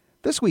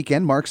This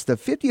weekend marks the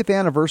 50th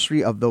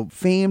anniversary of the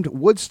famed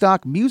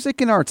Woodstock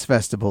Music and Arts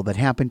Festival that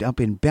happened up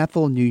in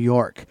Bethel, New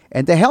York.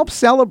 And to help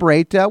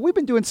celebrate, we've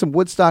been doing some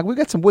Woodstock. We've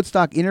got some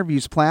Woodstock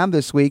interviews planned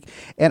this week.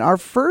 And our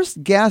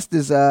first guest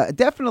is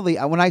definitely,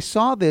 when I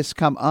saw this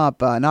come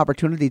up, an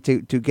opportunity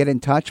to get in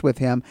touch with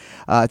him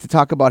to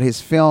talk about his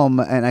film,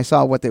 and I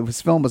saw what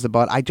his film was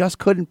about, I just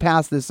couldn't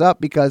pass this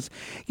up because,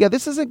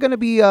 this isn't going to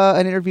be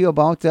an interview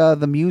about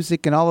the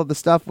music and all of the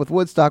stuff with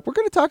Woodstock. We're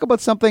going to talk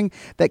about something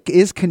that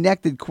is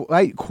connected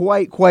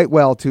quite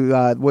well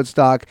to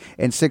Woodstock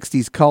and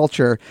 60s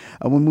culture.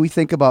 When we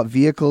think about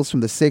vehicles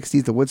from the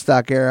 60s, the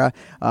Woodstock era,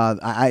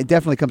 it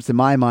definitely comes to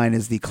my mind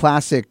is the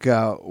classic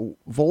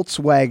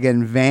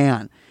Volkswagen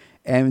van.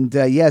 And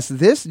yes,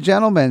 this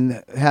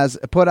gentleman has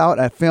put out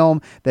a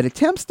film that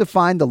attempts to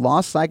find the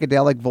lost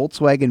psychedelic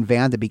Volkswagen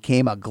van that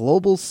became a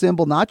global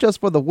symbol, not just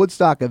for the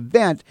Woodstock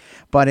event,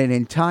 but an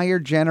entire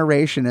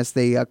generation as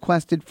they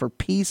quested for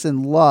peace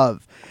and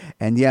love.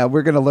 And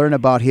we're going to learn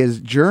about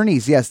his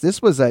journeys. Yes, this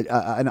was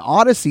an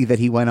odyssey that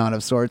he went on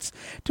of sorts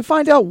to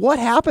find out what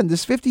happened,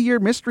 this 50-year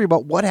mystery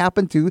about what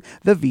happened to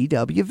the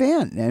VW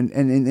van.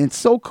 And it's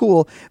so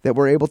cool that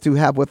we're able to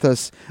have with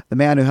us the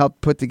man who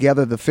helped put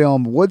together the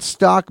film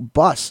Woodstock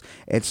Bus.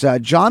 It's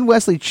John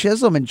Wesley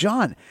Chisholm. And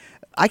John,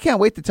 I can't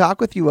wait to talk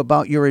with you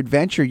about your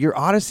adventure, your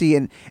odyssey,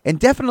 and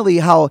definitely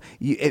how,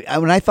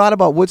 when I thought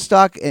about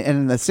Woodstock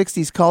and the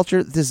 60s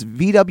culture, this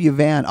VW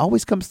van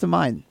always comes to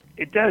mind.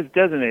 It does,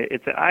 doesn't it?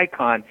 It's an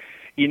icon.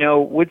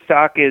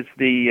 Woodstock is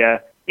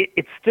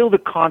it's still the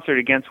concert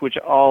against which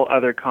all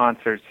other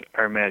concerts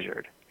are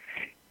measured.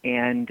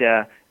 And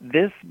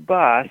this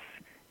bus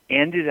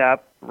ended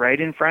up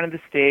right in front of the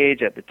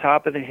stage at the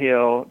top of the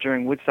hill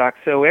during Woodstock,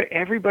 so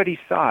everybody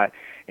saw it.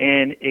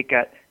 And it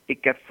got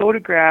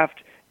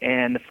photographed,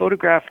 and the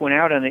photograph went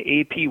out on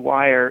the AP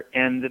wire,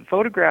 and the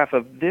photograph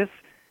of this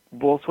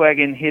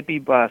Volkswagen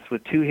hippie bus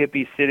with two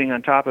hippies sitting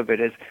on top of it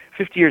is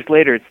 50 years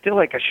later. It's still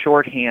like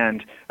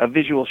a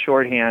visual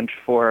shorthand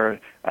for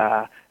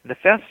the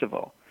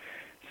festival.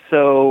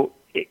 So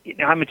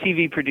I'm a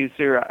TV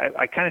producer.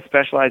 I kind of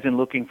specialize in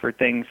looking for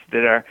things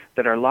that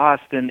are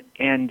lost, and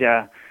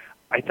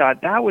I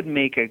thought that would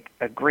make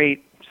a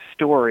great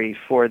story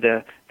for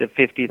the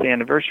 50th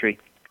anniversary.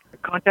 I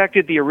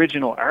contacted the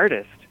original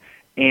artist,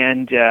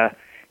 and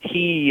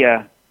he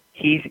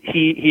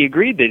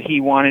agreed that he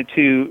wanted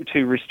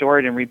to restore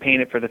it and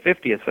repaint it for the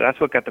 50th. So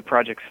that's what got the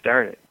project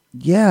started.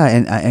 Yeah,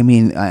 and I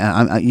mean,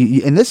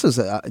 and this is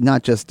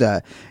not just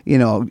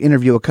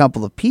interview a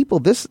couple of people.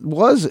 This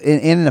was,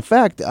 in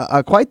effect,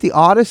 quite the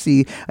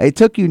odyssey. It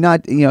took you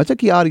out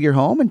of your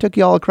home and took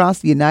you all across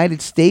the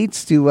United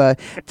States to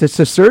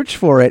search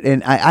for it.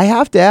 And I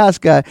have to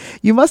ask,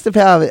 you must have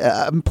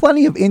had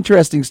plenty of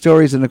interesting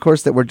stories, and of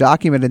course that were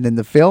documented in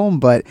the film.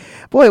 But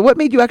boy, what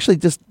made you actually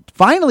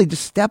finally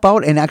step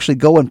out and actually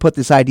go and put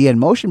this idea in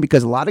motion?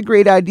 Because a lot of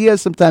great ideas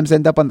sometimes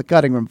end up on the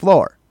cutting room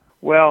floor.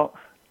 Well,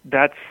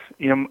 that's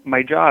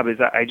my job is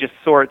I just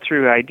sort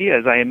through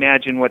ideas. I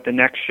imagine what the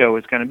next show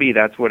is going to be.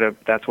 That's what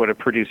a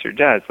producer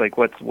does. Like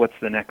what's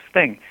the next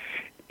thing,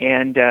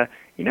 and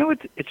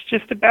it's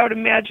just about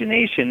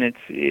imagination. It's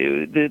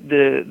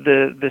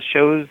the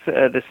shows,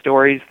 the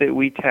stories that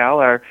we tell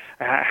are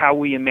how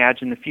we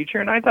imagine the future.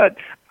 And I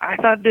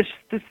thought this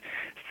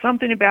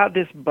something about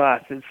this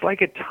bus. It's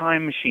like a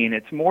time machine.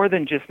 It's more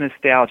than just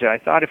nostalgia. I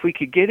thought if we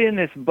could get in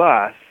this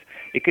bus,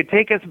 it could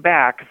take us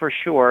back for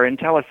sure and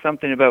tell us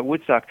something about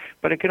Woodstock,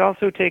 but it could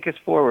also take us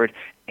forward.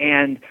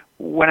 And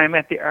when I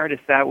met the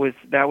artist, that was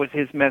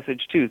his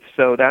message too.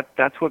 So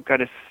that's what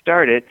got us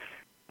started.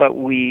 But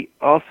we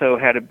also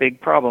had a big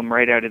problem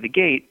right out of the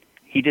gate.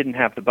 He didn't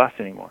have the bus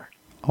anymore.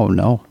 Oh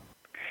no.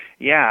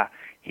 Yeah,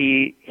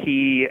 he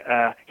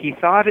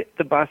thought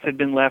the bus had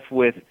been left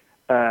with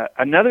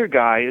another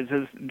guy.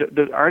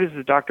 The artist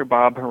is Dr.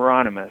 Bob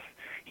Hieronymus.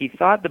 He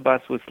thought the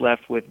bus was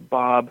left with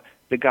Bob,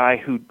 the guy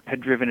who had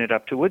driven it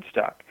up to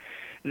Woodstock.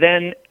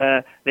 Then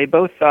they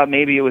both thought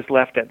maybe it was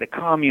left at the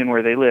commune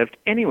where they lived.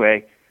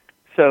 Anyway,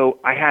 so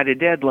I had a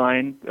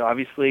deadline,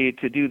 obviously,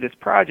 to do this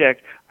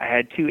project. I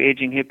had two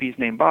aging hippies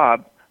named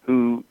Bob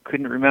who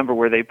couldn't remember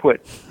where they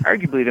put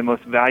arguably the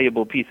most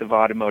valuable piece of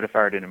automotive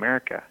art in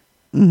America.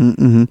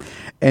 Mm-hmm, mm-hmm.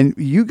 And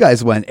you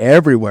guys went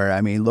everywhere. I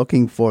mean,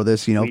 looking for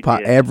this,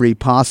 every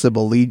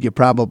possible lead you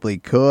probably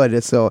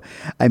could. So,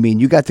 I mean,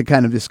 you got to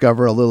kind of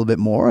discover a little bit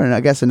more, and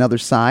I guess another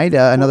side,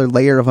 another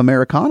layer of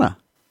Americana.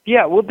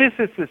 Yeah, well, this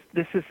is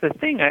the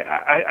thing.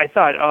 I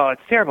thought,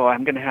 it's terrible.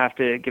 I'm going to have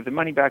to give the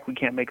money back. We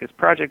can't make this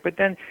project. But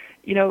then,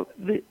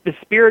 the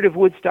spirit of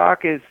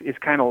Woodstock is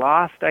kind of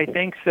lost, I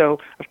think. So,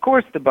 of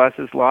course, the bus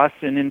is lost.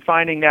 And in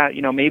finding that,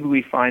 maybe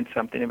we find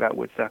something about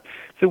Woodstock.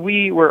 So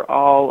we were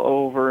all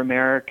over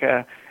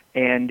America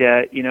and,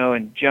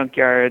 in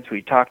junkyards.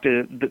 We talked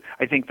to,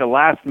 I think, the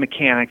last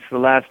mechanics, the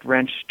last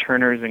wrench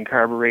turners and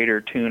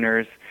carburetor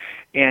tuners.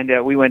 And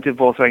we went to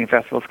Volkswagen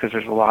festivals because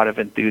there's a lot of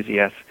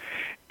enthusiasts.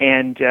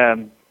 And,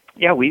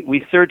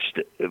 we searched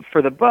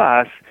for the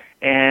bus,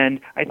 and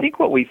I think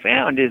what we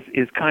found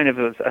is kind of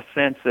a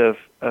sense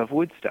of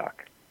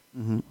Woodstock.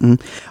 Mm-hmm.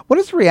 What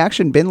has the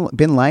reaction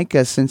been like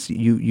since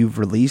you've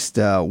released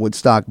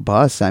Woodstock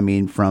Bus? I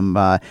mean, from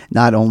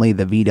not only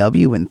the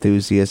VW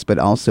enthusiasts, but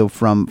also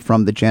from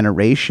the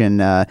generation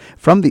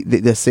from the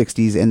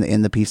 '60s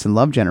and the peace and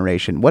love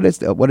generation. What has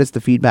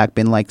the feedback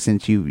been like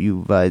since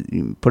you've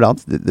put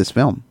out this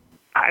film?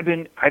 I've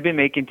been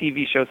making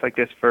TV shows like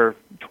this for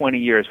 20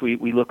 years.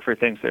 We look for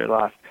things that are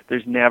lost.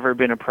 There's never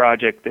been a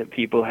project that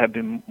people have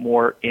been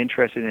more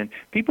interested in.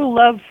 People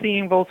love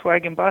seeing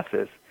Volkswagen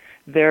buses.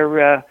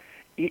 They're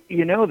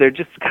they're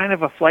just kind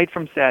of a flight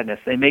from sadness.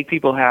 They make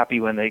people happy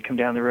when they come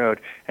down the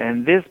road.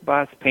 And this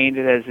bus,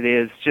 painted as it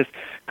is, just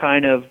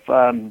kind of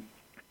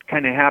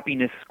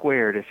happiness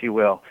squared, if you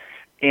will.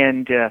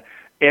 And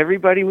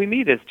everybody we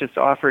meet has just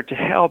offered to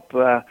help.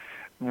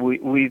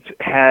 We've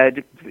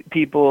had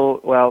people,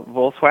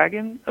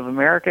 Volkswagen of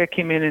America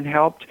came in and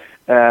helped.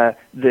 The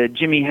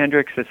Jimi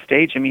Hendrix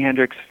estate, Jimi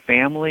Hendrix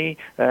family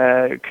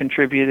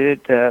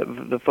contributed.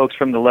 The folks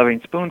from the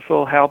Loving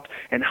Spoonful helped,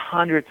 and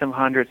hundreds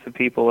of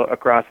people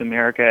across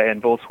America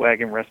and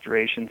Volkswagen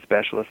restoration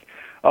specialists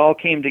all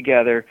came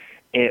together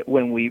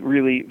when we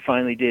really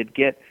finally did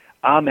get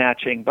a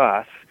matching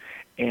bus.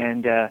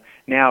 And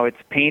now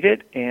it's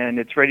painted and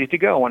it's ready to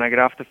go. When I get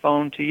off the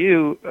phone to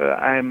you,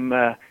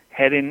 I'm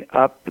heading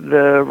up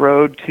the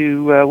road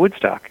to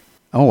Woodstock.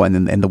 Oh,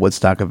 and the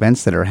Woodstock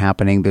events that are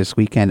happening this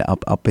weekend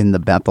up in the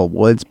Bethel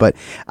Woods. But,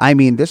 I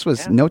mean, this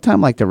was no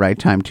time like the right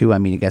time, too. I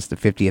mean, I guess the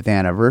 50th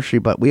anniversary.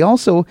 But we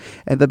also,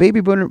 the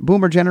baby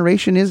boomer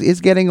generation is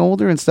getting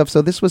older and stuff.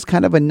 So this was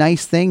kind of a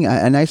nice thing,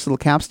 a nice little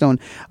capstone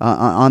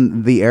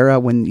on the era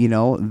when,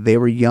 they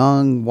were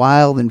young,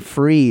 wild, and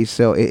free.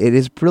 So it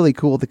is really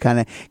cool to kind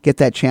of get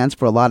that chance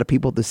for a lot of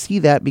people to see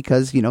that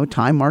because,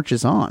 time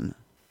marches on.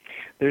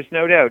 There's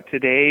no doubt.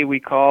 Today we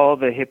call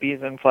the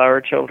hippies and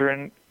flower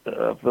children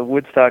of the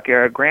Woodstock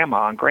era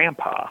grandma and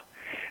grandpa,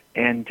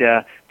 and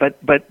but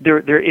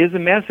there is a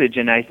message,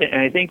 and I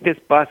think this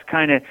bus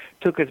kind of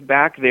took us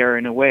back there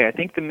in a way. I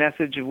think the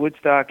message of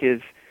Woodstock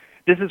is,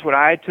 this is what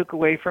I took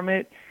away from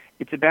it.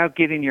 It's about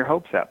getting your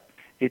hopes up.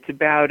 It's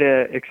about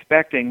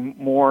expecting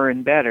more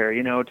and better,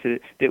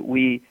 that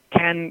we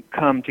can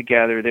come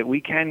together, that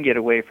we can get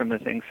away from the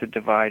things that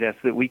divide us,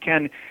 that we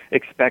can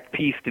expect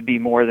peace to be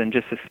more than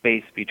just a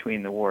space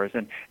between the wars.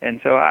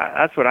 And so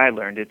that's what I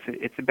learned.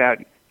 It's about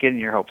getting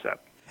your hopes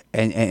up.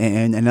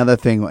 And another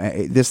thing,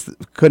 this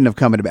couldn't have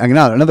come at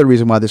another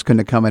reason why this couldn't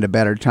have come at a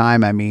better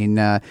time. I mean,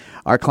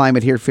 our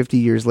climate here 50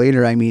 years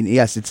later, I mean,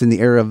 yes, it's in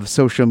the era of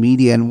social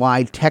media and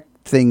wide tech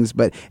things,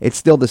 but it's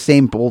still the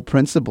same old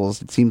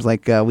principles. It seems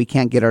like we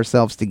can't get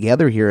ourselves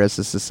together here as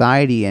a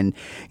society, and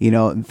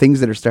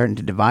things that are starting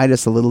to divide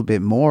us a little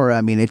bit more.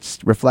 I mean, it's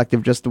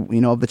reflective just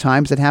of the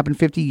times that happened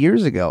 50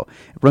 years ago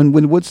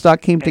when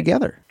Woodstock came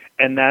together.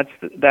 And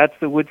that's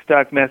the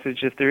Woodstock message,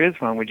 if there is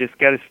one. We just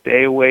got to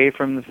stay away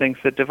from the things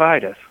that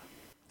divide us.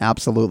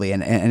 Absolutely,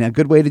 and a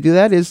good way to do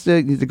that is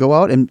to go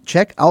out and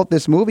check out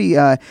this movie,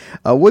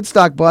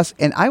 Woodstock Bus.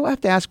 And I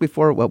have to ask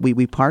before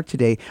we part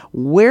today,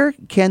 where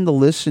can the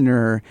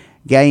listener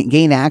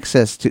gain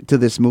access to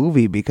this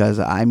movie? Because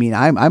I mean,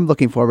 I'm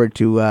looking forward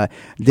to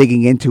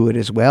digging into it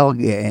as well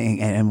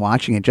and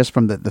watching it. Just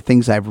from the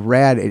things I've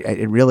read,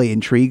 it really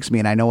intrigues me,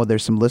 and I know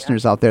there's some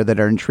listeners out there that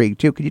are intrigued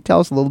too. Could you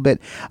tell us a little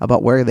bit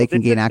about where they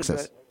can gain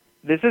access?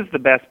 This is the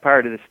best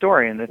part of the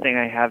story and the thing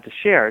I have to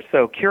share.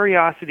 So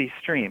Curiosity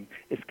Stream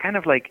is kind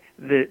of like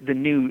the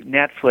new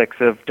Netflix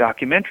of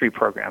documentary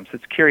programs.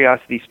 It's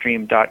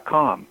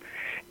curiositystream.com.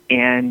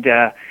 And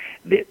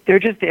they're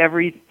just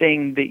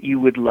everything that you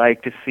would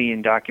like to see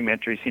in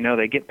documentaries.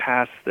 They get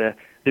past the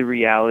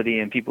reality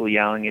and people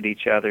yelling at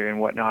each other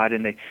and whatnot.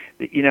 And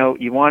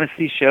you want to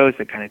see shows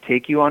that kind of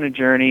take you on a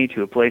journey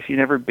to a place you've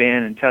never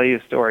been and tell you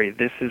a story.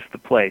 This is the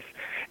place.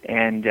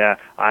 And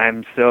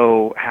I'm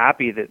so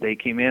happy that they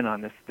came in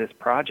on this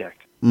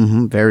project.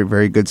 Mm-hmm. Very,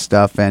 very good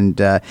stuff. And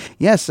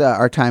yes,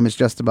 our time is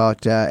just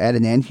about at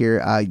an end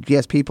here.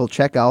 Yes, people,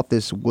 check out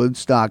this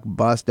Woodstock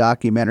Bus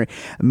documentary.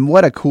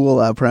 What a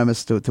cool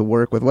premise to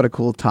work with. What a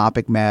cool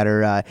topic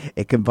matter.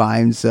 It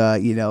combines,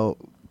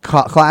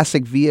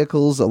 classic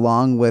vehicles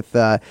along with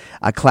a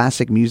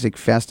classic music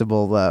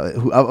festival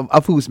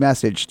of whose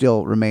message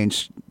still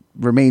remains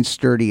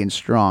sturdy and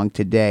strong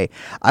today.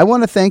 I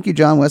want to thank you,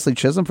 John Wesley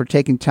Chisholm, for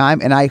taking time,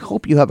 and I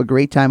hope you have a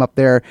great time up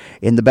there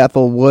in the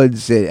Bethel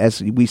Woods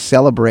as we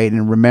celebrate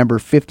and remember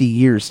 50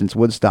 years since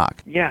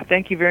Woodstock. Yeah,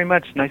 thank you very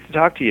much. Nice to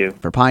talk to you.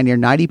 For Pioneer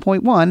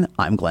 90.1,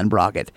 I'm Glen Braget.